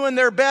that's doing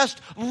their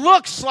best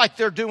looks like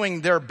they're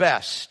doing their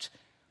best.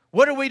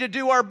 What are we to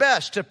do our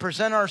best? To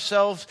present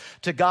ourselves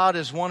to God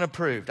as one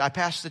approved. I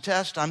passed the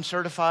test. I'm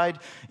certified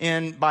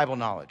in Bible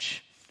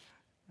knowledge.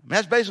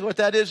 That's basically what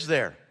that is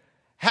there.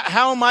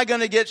 How am I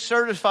going to get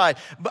certified?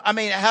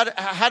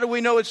 How do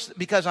we know it's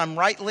because I'm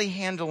rightly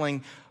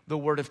handling the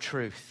word of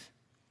truth?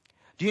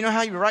 Do you know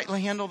how you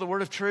rightly handle the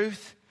word of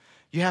truth?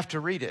 You have to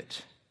read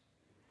it.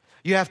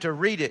 You have to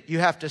read it. You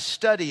have to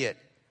study it.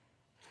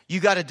 You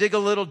got to dig a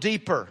little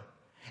deeper.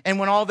 And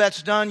when all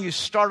that's done, you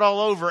start all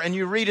over and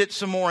you read it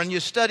some more and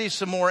you study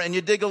some more and you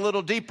dig a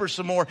little deeper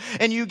some more.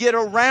 And you get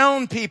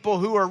around people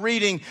who are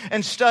reading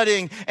and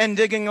studying and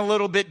digging a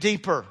little bit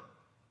deeper.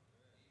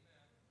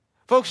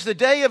 Folks, the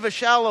day of a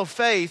shallow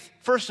faith,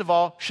 first of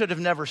all, should have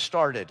never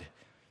started.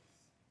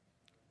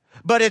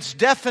 But it's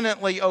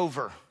definitely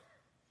over.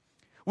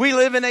 We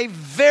live in a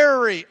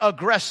very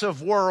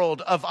aggressive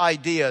world of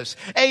ideas,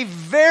 a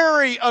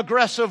very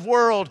aggressive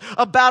world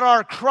about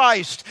our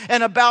Christ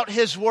and about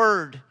His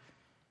Word.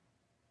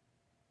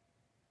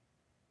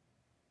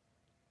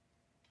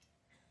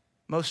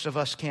 Most of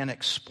us can't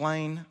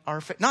explain our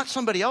faith. Not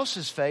somebody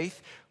else's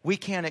faith. We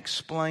can't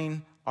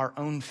explain our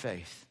own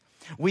faith.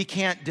 We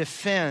can't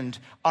defend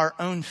our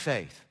own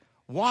faith.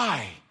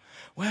 Why?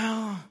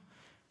 Well,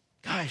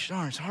 gosh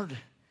darn, it's hard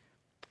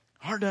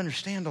to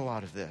understand a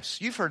lot of this.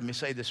 You've heard me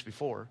say this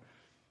before.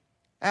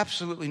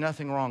 Absolutely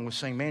nothing wrong with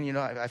saying, man,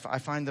 I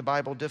find the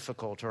Bible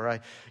difficult. Or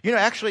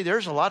actually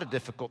there's a lot of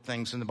difficult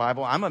things in the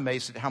Bible. I'm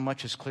amazed at how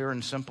much is clear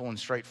and simple and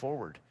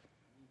straightforward.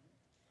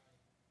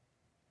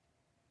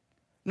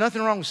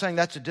 Nothing wrong with saying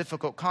that's a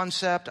difficult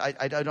concept.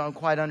 I don't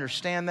quite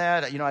understand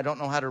that. I don't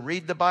know how to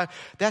read the Bible.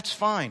 That's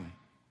fine.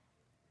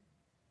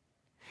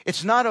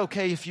 It's not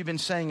okay if you've been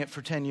saying it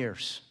for 10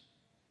 years.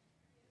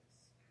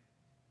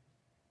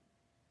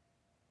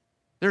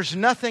 There's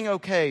nothing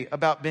okay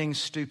about being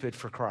stupid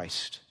for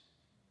Christ.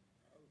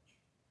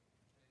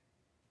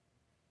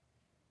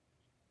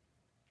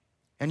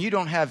 And you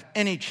don't have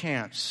any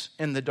chance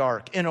in the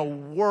dark in a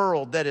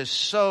world that is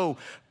so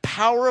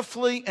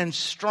powerfully and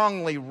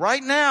strongly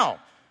right now.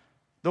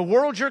 The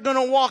world you're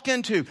going to walk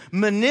into,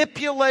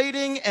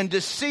 manipulating and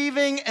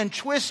deceiving and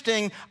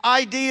twisting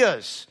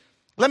ideas.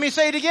 Let me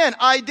say it again.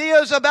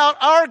 Ideas about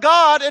our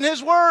God and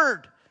His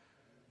Word.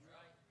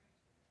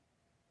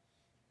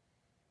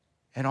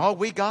 And all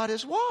we got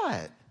is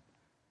what?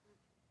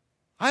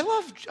 I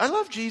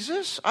love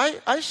Jesus.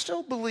 I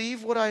still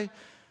believe what I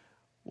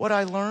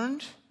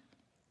learned.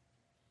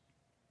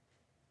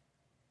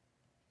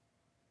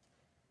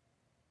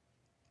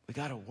 We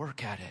got to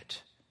work at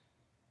it.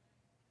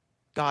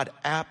 God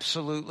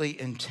absolutely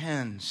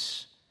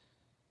intends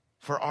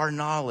for our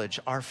knowledge,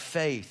 our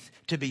faith,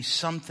 to be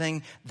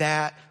something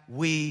that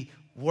we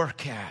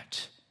work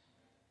at.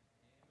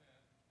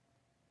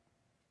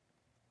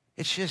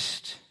 It's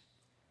just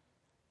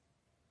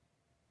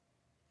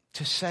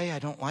to say I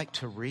don't like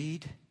to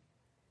read.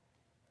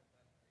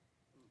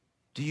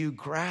 Do you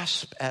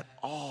grasp at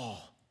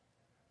all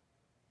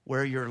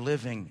where you're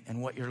living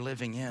and what you're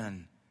living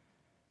in?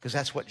 Because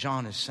that's what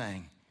John is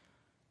saying.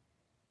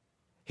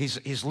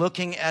 He's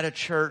looking at a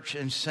church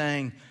and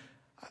saying,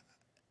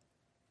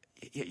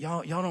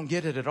 y'all don't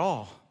get it at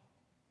all.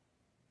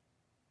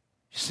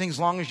 Just as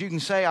long as you can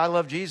say, I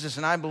love Jesus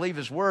and I believe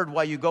His Word,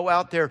 while you go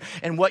out there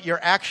and what you're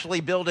actually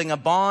building a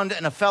bond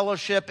and a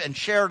fellowship and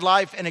shared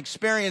life and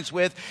experience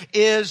with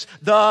is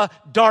the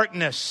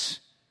darkness.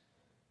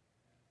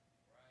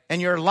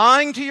 And you're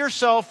lying to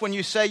yourself when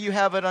you say you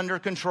have it under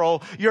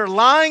control. You're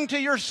lying to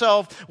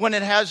yourself when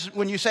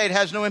you say it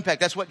has no impact.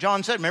 That's what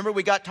John said. Remember,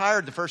 we got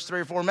tired the first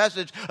 3 or 4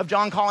 messages of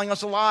John calling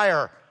us a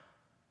liar.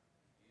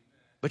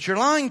 But you're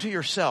lying to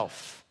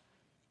yourself.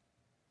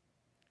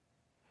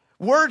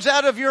 Words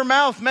out of your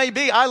mouth may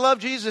be, I love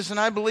Jesus and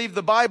I believe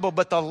the Bible,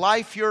 but the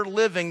life you're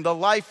living, the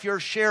life you're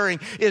sharing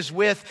is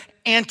with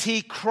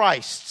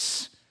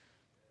antichrists.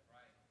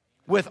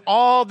 With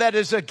all that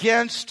is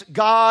against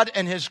God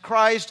and His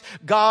Christ,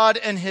 God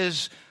and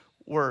His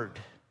Word.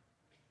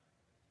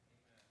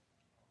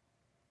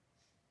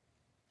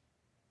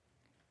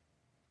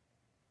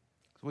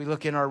 We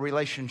look in our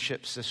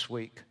relationships this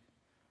week.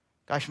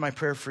 Gosh, my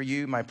prayer for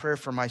you, my prayer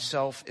for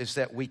myself is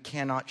that we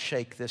cannot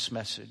shake this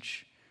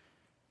message.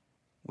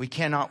 We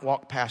cannot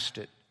walk past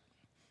it.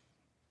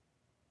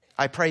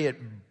 I pray it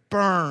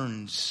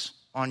burns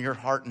on your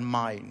heart and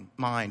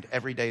mind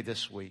every day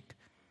this week.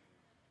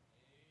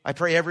 I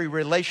pray every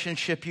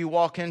relationship you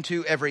walk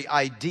into, every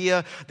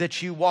idea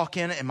that you walk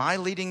in, am I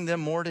leading them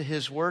more to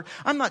His Word?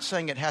 I'm not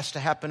saying it has to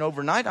happen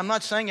overnight. I'm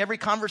not saying every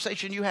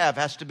conversation you have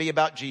has to be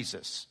about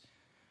Jesus.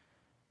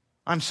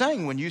 I'm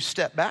saying when you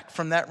step back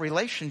from that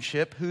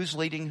relationship, who's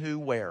leading who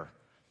where?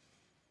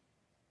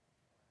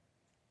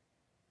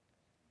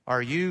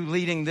 Are you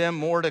leading them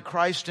more to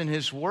Christ and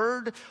His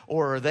Word,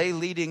 or are they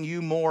leading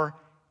you more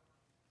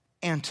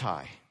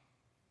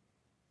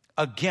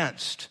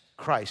against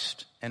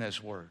Christ and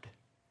His Word?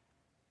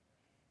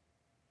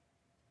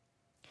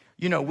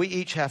 You know, we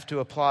each have to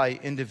apply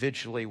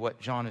individually what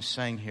John is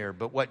saying here,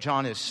 but what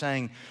John is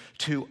saying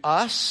to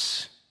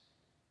us,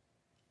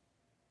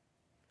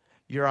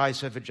 your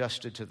eyes have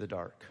adjusted to the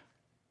dark.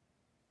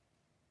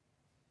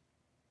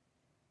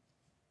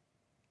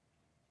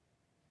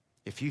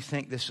 If you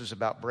think this is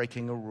about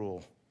breaking a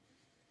rule,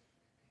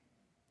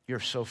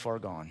 you're so far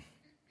gone.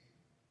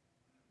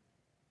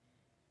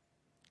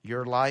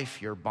 Your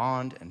life, your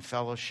bond and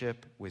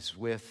fellowship was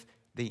with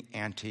the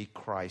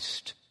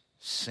Antichrist,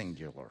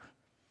 singular.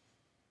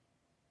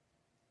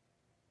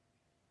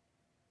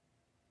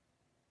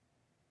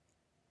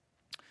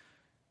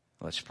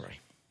 Let's pray.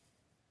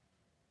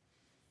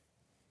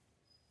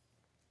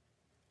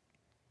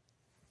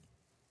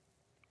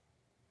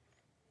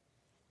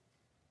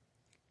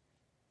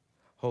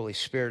 Holy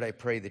Spirit, I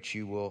pray that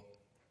you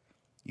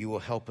will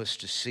help us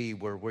to see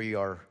where we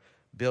are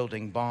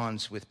building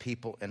bonds with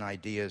people and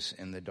ideas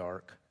in the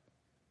dark.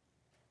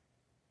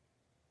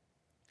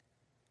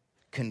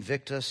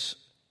 Convict us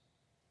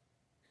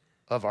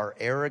of our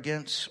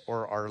arrogance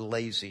or our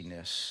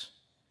laziness,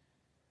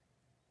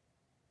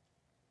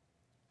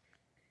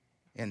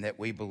 and that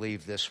we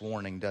believe this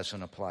warning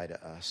doesn't apply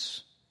to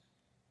us.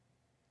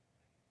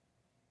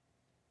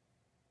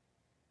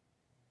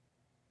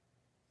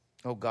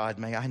 Oh God,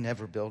 may I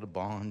never build a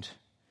bond.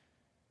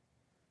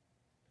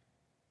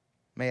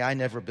 May I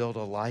never build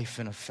a life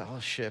and a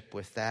fellowship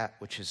with that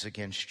which is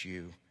against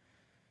you,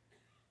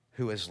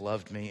 who has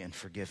loved me and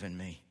forgiven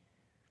me.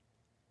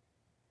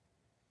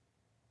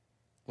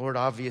 Lord,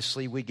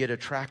 obviously we get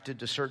attracted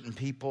to certain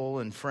people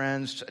and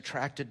friends,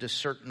 attracted to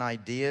certain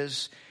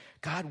ideas.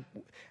 God,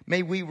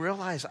 may we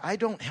realize I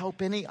don't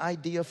help any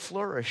idea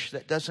flourish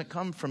that doesn't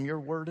come from your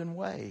word and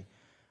way.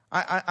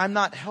 I'm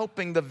not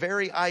helping the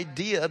very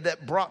idea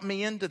that brought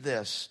me into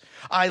this.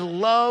 I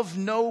love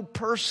no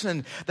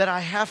person that I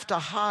have to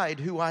hide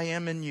who I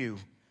am in you,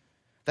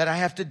 that I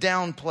have to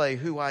downplay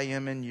who I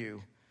am in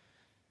you.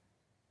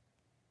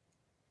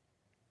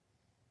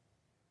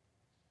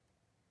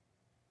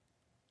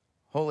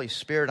 Holy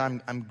Spirit,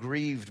 I'm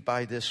grieved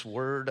by this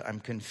word. I'm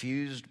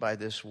confused by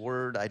this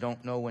word. I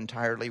don't know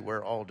entirely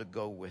where all to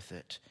go with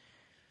it.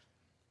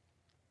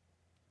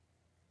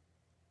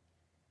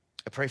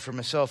 I pray for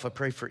myself. I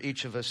pray for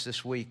each of us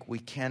this week. We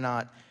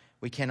cannot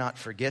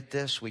forget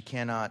this. We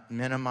cannot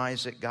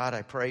minimize it. God,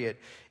 I pray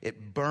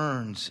it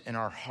burns in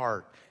our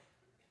heart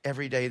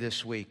every day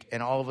this week.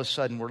 And all of a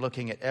sudden, we're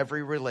looking at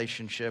every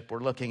relationship. We're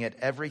looking at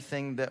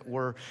everything that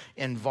we're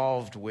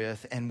involved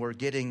with. And we're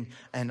getting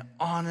an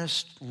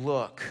honest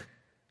look.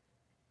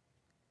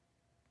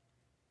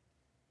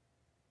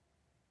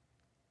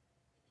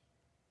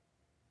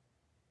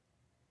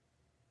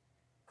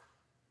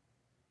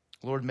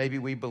 Lord, maybe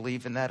we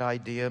believe in that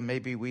idea.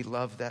 Maybe we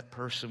love that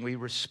person. We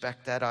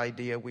respect that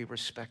idea. We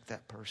respect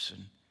that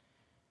person.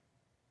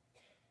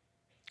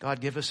 God,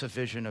 give us a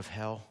vision of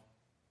hell.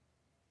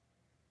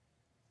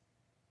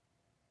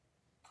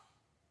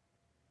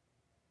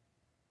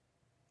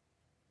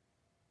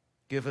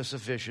 Give us a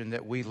vision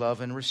that we love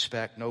and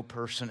respect no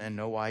person and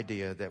no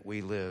idea that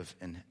we live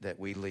and that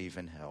we leave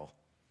in hell.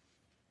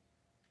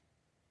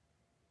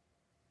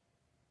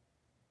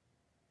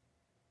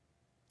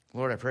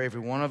 Lord, I pray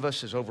every one of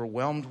us is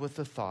overwhelmed with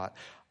the thought,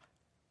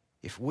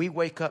 if we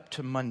wake up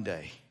to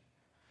Monday,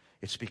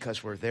 It's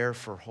because we're there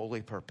for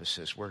holy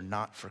purposes. We're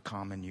not for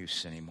common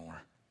use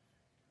anymore.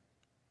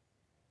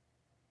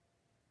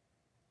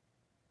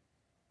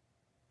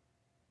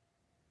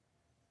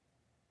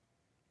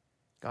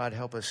 God,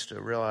 help us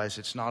to realize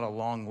it's not a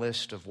long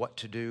list of what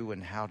to do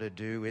and how to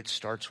do. It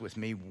starts with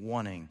me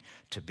wanting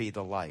to be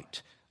the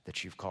light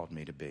that you've called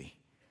me to be.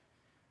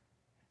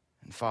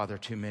 And Father,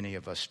 too many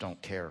of us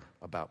don't care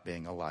about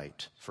being a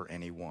light for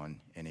anyone,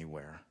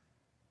 anywhere.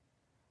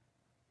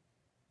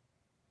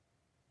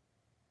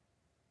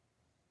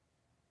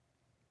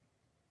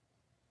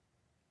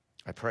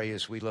 I pray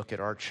as we look at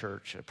our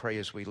church, I pray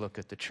as we look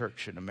at the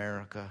church in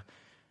America,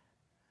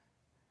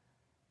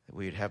 that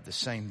we would have the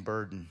same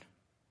burden,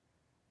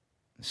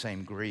 the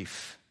same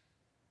grief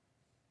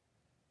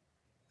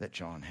that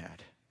John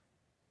had.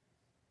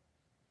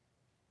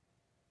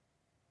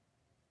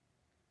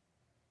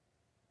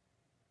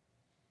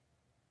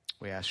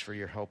 We ask for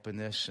your help in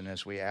this, and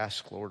as we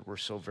ask, Lord, we're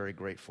so very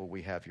grateful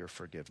we have your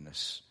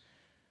forgiveness.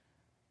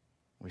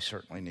 We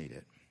certainly need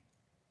it.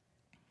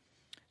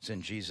 It's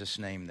in Jesus'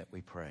 name that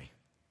we pray.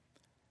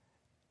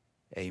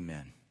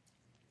 Amen.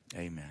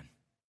 Amen.